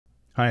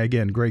Hi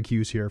again, Greg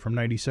Hughes here from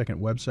 90-Second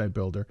Website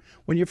Builder.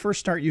 When you first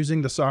start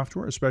using the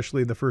software,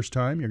 especially the first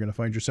time, you're going to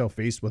find yourself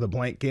faced with a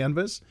blank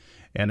canvas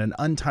and an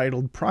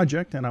untitled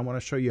project, and I want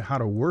to show you how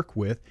to work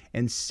with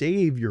and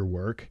save your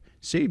work,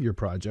 save your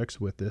projects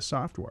with this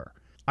software.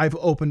 I've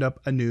opened up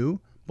a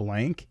new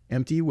blank,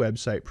 empty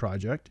website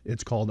project.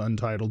 It's called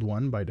Untitled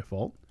 1 by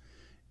default.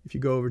 If you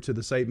go over to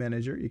the Site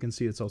Manager, you can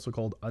see it's also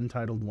called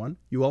Untitled 1.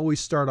 You always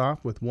start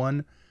off with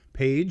one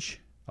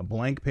page, a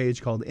blank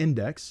page called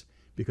Index,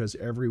 because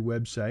every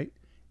website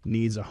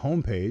needs a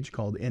home page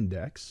called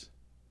index.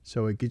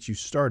 So it gets you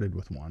started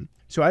with one.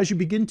 So as you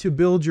begin to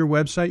build your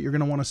website, you're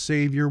going to want to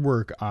save your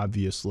work,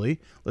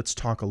 obviously. Let's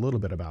talk a little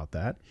bit about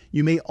that.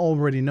 You may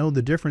already know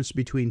the difference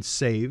between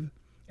save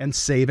and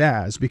save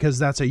as, because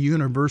that's a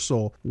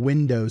universal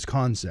Windows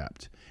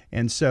concept.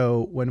 And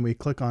so when we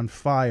click on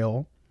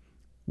File,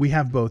 we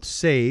have both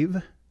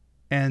save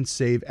and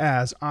save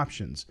as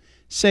options.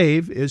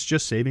 Save is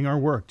just saving our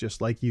work, just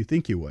like you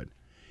think you would.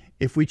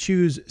 If we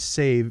choose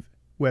Save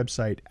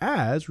Website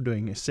As, we're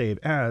doing a Save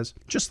As,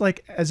 just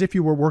like as if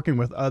you were working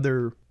with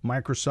other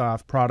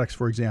Microsoft products,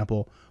 for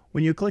example,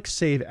 when you click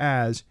Save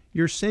As,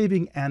 you're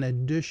saving an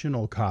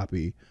additional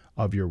copy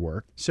of your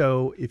work.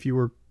 So if you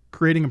were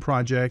creating a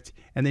project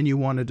and then you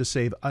wanted to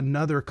save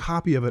another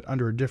copy of it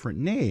under a different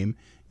name,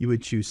 you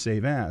would choose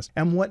Save As.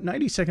 And what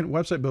 90-Second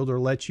Website Builder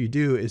lets you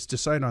do is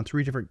decide on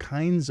 3 different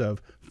kinds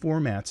of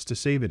formats to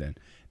save it in.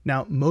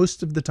 Now,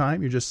 most of the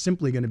time, you're just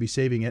simply going to be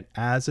saving it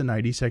as a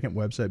 90-Second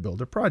Website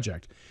Builder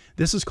project.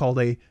 This is called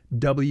a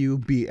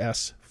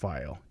WBS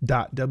file.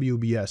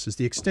 .wbs is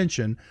the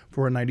extension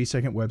for a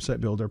 90-Second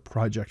Website Builder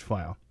project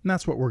file. And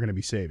that's what we're going to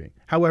be saving.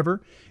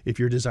 However, if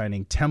you're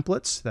designing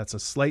templates, that's a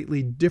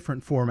slightly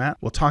different format.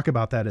 We'll talk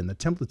about that in the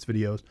templates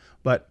videos,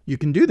 but you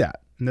can do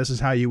that. And this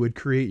is how you would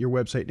create your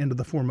website into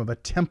the form of a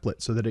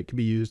template so that it can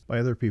be used by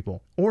other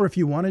people. Or if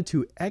you wanted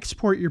to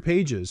export your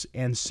pages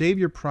and save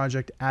your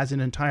project as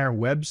an entire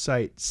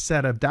website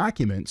set of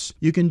documents,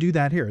 you can do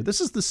that here. This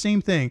is the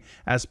same thing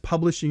as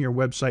publishing your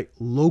website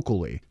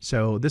locally.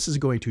 So this is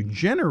going to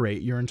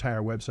generate your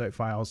entire website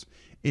files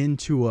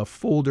into a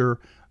folder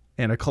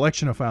and a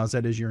collection of files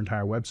that is your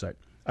entire website.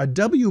 A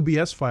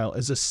WBS file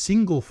is a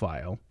single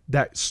file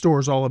that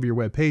stores all of your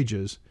web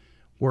pages.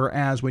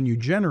 Whereas when you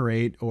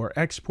generate or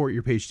export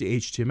your page to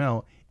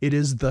HTML, it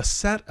is the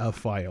set of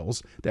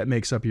files that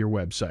makes up your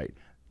website.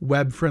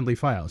 Web-friendly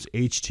files,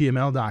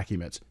 HTML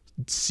documents,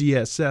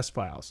 CSS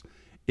files,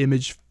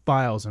 image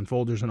files and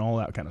folders and all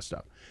that kind of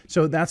stuff.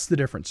 So that's the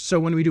difference. So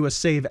when we do a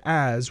save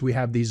as, we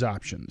have these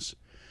options.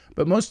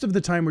 But most of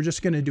the time, we're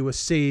just going to do a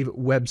save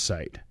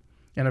website.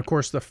 And of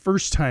course, the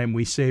first time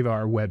we save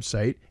our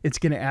website, it's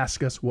going to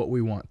ask us what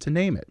we want to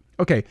name it.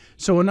 Okay,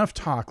 so enough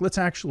talk. Let's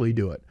actually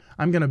do it.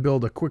 I'm going to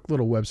build a quick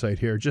little website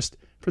here. Just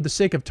for the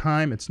sake of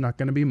time, it's not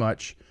going to be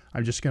much.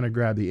 I'm just going to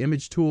grab the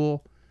image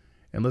tool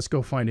and let's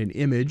go find an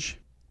image.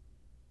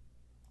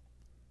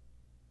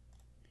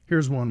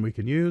 Here's one we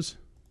can use.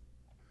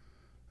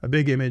 A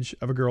big image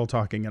of a girl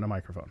talking in a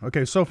microphone.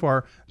 Okay, so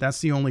far, that's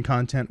the only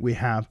content we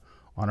have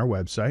on our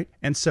website.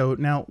 And so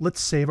now let's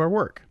save our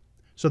work.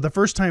 So the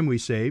first time we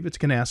save, it's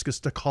going to ask us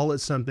to call it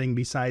something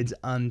besides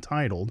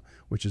Untitled,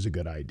 which is a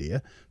good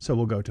idea. So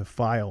we'll go to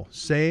File,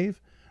 Save.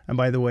 And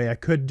by the way, I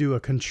could do a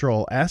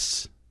Control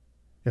S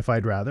if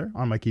I'd rather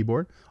on my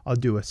keyboard. I'll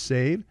do a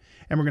Save,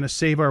 and we're going to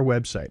save our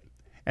website.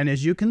 And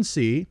as you can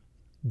see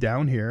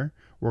down here,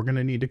 we're going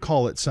to need to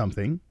call it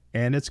something,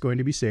 and it's going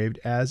to be saved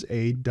as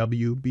a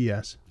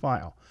WBS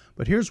file.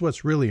 But here's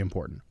what's really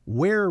important.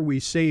 Where we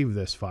save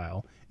this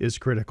file is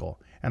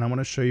critical, and I want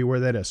to show you where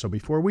that is. So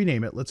before we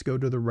name it, let's go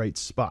to the right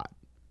spot.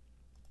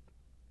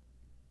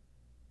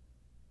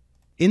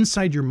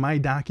 Inside your My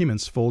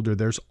Documents folder,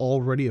 there's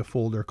already a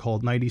folder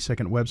called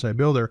 90-Second Website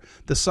Builder.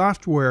 The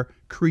software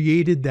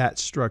created that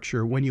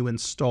structure when you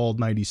installed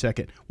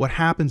 90-Second. What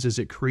happens is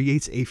it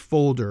creates a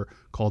folder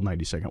called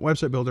 90-Second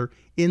Website Builder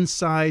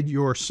inside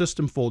your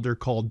system folder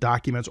called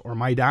Documents or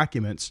My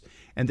Documents,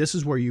 and this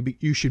is where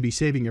you should be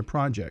saving your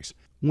projects.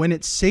 When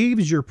it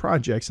saves your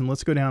projects, and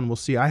let's go down, we'll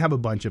see, I have a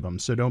bunch of them,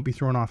 so don't be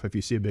thrown off if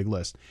you see a big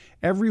list.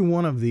 Every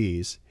one of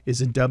these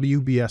is a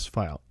WBS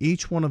file.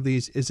 Each one of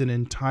these is an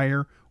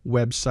entire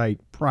website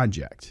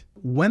project.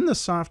 When the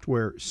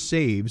software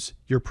saves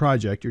your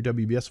project, your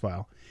WBS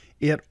file,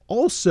 it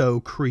also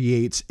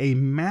creates a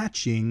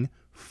matching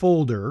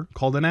folder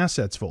called an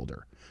Assets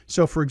folder.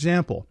 So for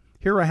example,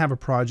 here I have a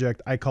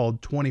project I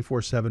called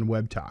 24/7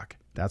 Web Talk.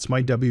 That's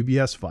my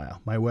WBS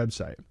file, my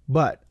website.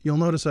 But you'll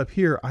notice up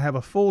here, I have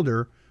a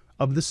folder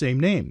of the same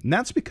name. And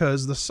that's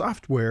because the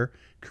software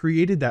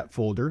created that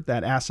folder,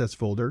 that assets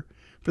folder,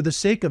 for the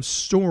sake of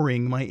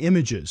storing my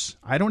images.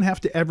 I don't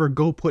have to ever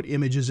go put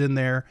images in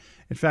there.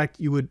 In fact,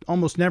 you would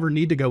almost never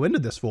need to go into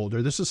this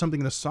folder. This is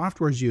something the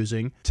software is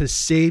using to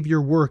save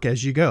your work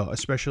as you go,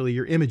 especially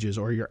your images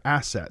or your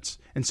assets.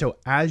 And so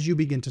as you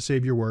begin to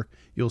save your work,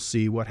 you'll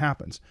see what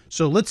happens.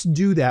 So let's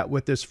do that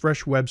with this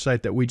fresh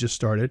website that we just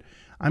started.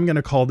 I'm going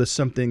to call this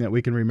something that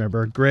we can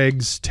remember,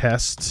 Greg's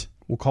Test.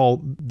 We'll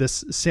call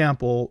this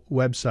sample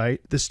website,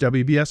 this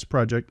WBS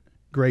project,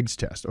 Greg's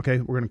Test. Okay,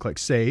 we're going to click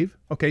Save.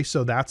 Okay,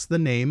 so that's the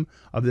name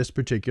of this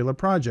particular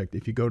project.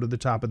 If you go to the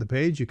top of the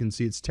page, you can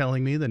see it's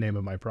telling me the name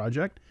of my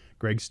project,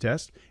 Greg's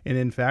Test. And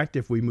in fact,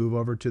 if we move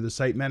over to the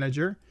Site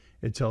Manager,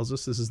 it tells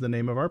us this is the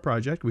name of our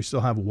project. We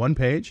still have one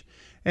page,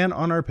 and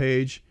on our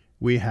page,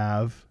 we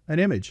have an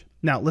image.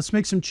 Now, let's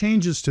make some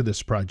changes to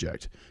this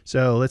project.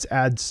 So let's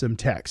add some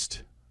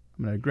text.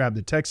 I'm going to grab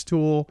the text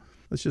tool.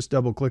 Let's just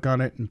double click on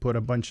it and put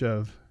a bunch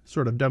of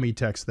sort of dummy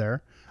text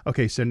there.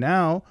 Okay, so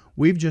now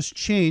we've just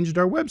changed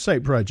our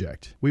website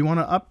project. We want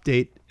to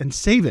update and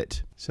save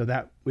it so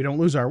that we don't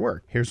lose our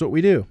work. Here's what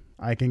we do.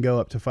 I can go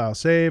up to File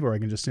Save, or I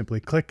can just simply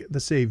click the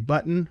Save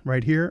button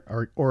right here,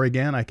 or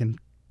again, I can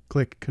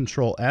click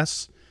Control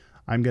S.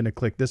 I'm going to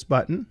click this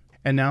button,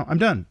 and now I'm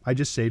done. I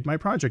just saved my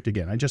project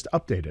again. I just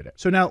updated it.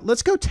 So now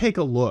let's go take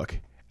a look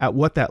at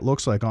what that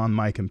looks like on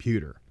my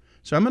computer.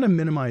 So I'm going to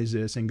minimize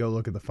this and go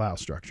look at the file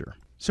structure.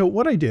 So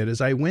what I did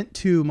is I went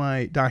to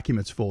my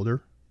Documents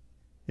folder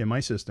in my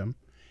system.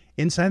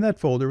 Inside that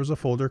folder was a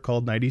folder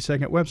called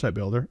 90-Second Website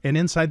Builder, and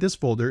inside this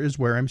folder is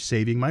where I'm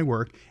saving my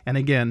work. And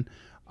again,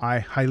 I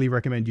highly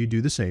recommend you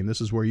do the same.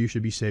 This is where you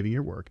should be saving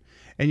your work.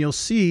 And you'll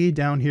see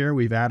down here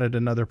we've added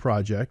another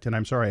project, and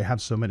I'm sorry I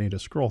have so many to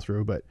scroll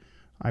through, but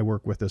I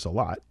work with this a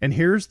lot. And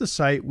here's the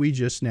site we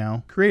just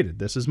now created.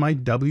 This is my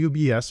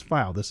WBS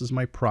file. This is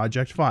my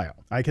project file.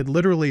 I could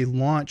literally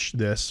launch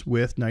this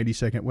with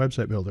 90-Second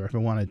Website Builder if I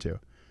wanted to.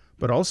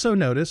 But also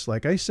notice,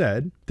 like I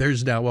said,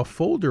 there's now a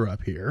folder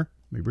up here.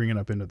 Let me bring it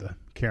up into the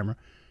camera,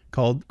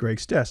 called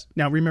Greg's Test.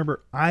 Now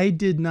remember, I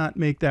did not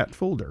make that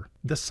folder.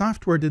 The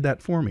software did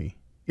that for me.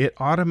 It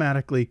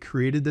automatically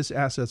created this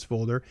assets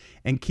folder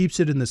and keeps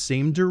it in the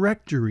same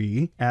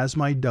directory as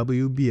my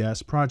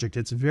WBS project.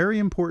 It's very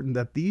important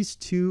that these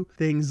two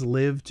things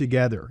live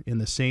together in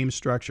the same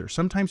structure.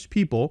 Sometimes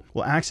people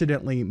will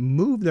accidentally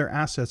move their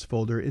assets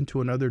folder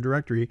into another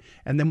directory,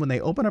 and then when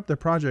they open up their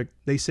project,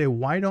 they say,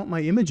 why don't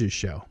my images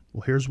show?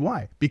 Well, here's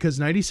why. Because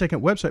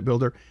 90-Second Website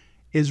Builder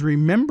is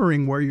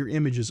remembering where your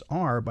images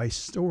are by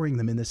storing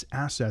them in this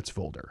assets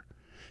folder.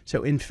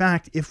 So in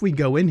fact, if we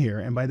go in here,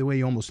 and by the way,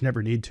 you almost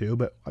never need to,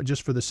 but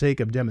just for the sake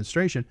of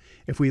demonstration,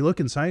 if we look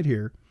inside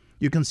here,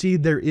 you can see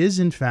there is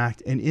in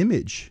fact an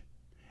image,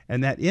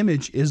 and that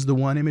image is the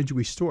one image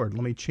we stored.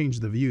 Let me change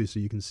the view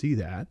so you can see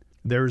that.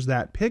 There's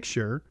that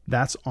picture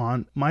that's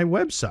on my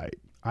website.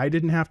 I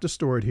didn't have to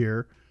store it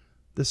here.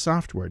 The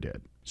software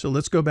did. So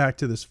let's go back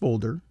to this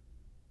folder.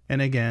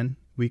 And again,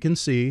 we can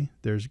see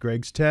there's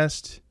Greg's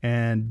Test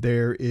and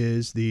there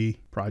is the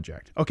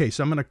project. Okay,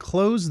 so I'm going to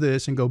close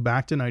this and go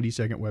back to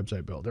 90-Second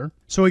Website Builder.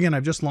 So again,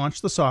 I've just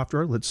launched the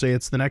software. Let's say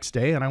it's the next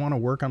day and I want to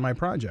work on my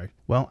project.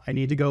 Well, I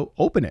need to go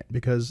open it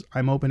because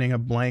I'm opening a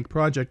blank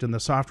project and the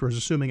software is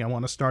assuming I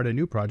want to start a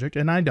new project,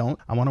 and I don't.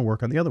 I want to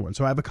work on the other one.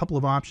 So I have a couple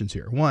of options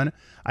here. One,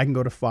 I can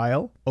go to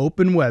File,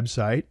 Open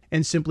Website,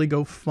 and simply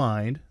go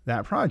find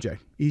that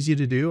project. Easy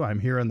to do. I'm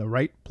here in the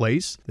right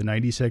place, the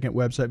 90-Second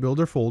Website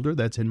Builder folder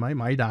that's in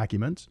my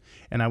Documents,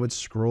 and I would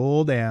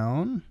scroll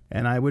down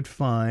and I would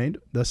find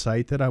the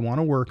site that I want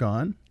to work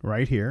on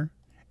right here,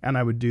 and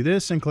I would do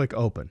this and click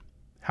Open.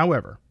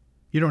 However,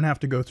 you don't have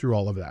to go through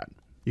all of that.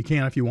 You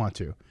can if you want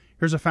to.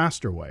 Here's a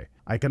faster way.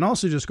 I can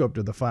also just go up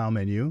to the File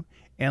menu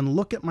and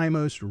look at my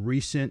most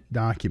recent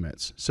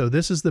documents. So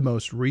this is the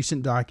most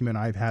recent document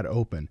I've had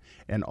open,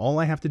 and all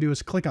I have to do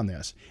is click on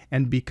this.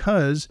 And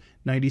because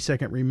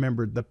 90-Second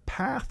remembered the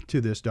path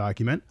to this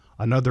document,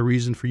 another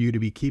reason for you to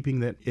be keeping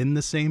that in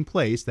the same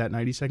place, that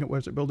 90-Second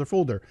Website Builder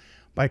folder,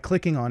 by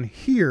clicking on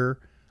here,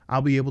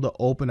 I'll be able to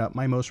open up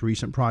my most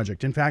recent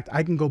project. In fact,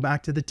 I can go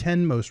back to the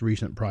 10 most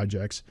recent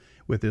projects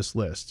with this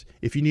list.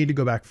 If you need to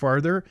go back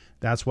farther,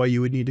 that's why you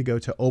would need to go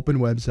to Open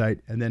Website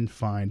and then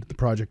find the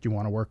project you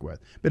want to work with.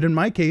 But in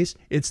my case,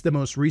 it's the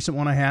most recent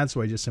one I had,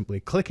 so I just simply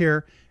click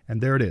here,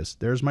 and there it is.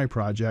 There's my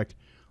project,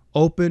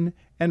 open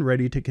and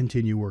ready to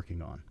continue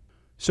working on.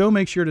 So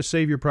make sure to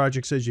save your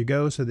projects as you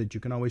go so that you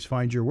can always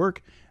find your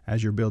work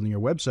as you're building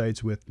your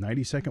websites with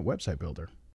 90-Second Website Builder.